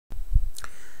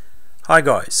Hi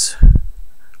guys,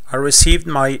 I received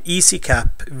my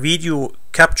Easycap video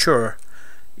capture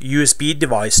USB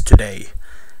device today,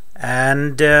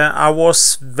 and I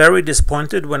was very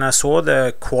disappointed when I saw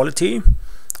the quality.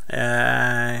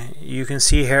 You can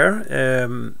see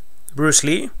here Bruce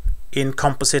Lee in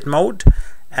composite mode,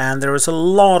 and there is a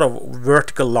lot of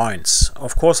vertical lines.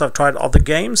 Of course, I've tried other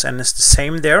games and it's the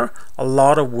same there, a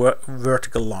lot of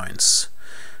vertical lines.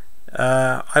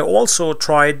 I also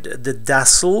tried the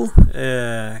Dazzle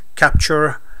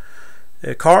capture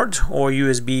card or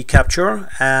USB capture,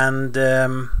 and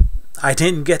I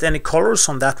didn't get any colors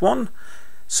on that one,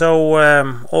 so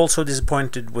also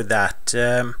disappointed with that.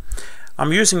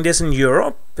 I'm using this in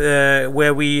Europe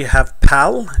where we have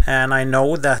PAL, and I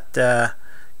know that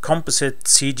composite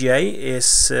CGA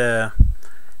is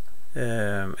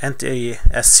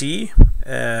NTSC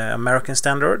American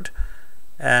standard.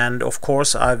 And of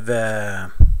course I've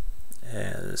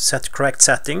set correct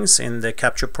settings in the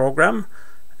capture program,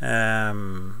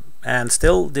 and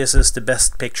still this is the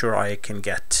best picture I can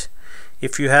get.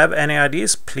 If you have any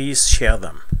ideas, please share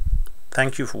them.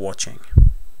 Thank you for watching.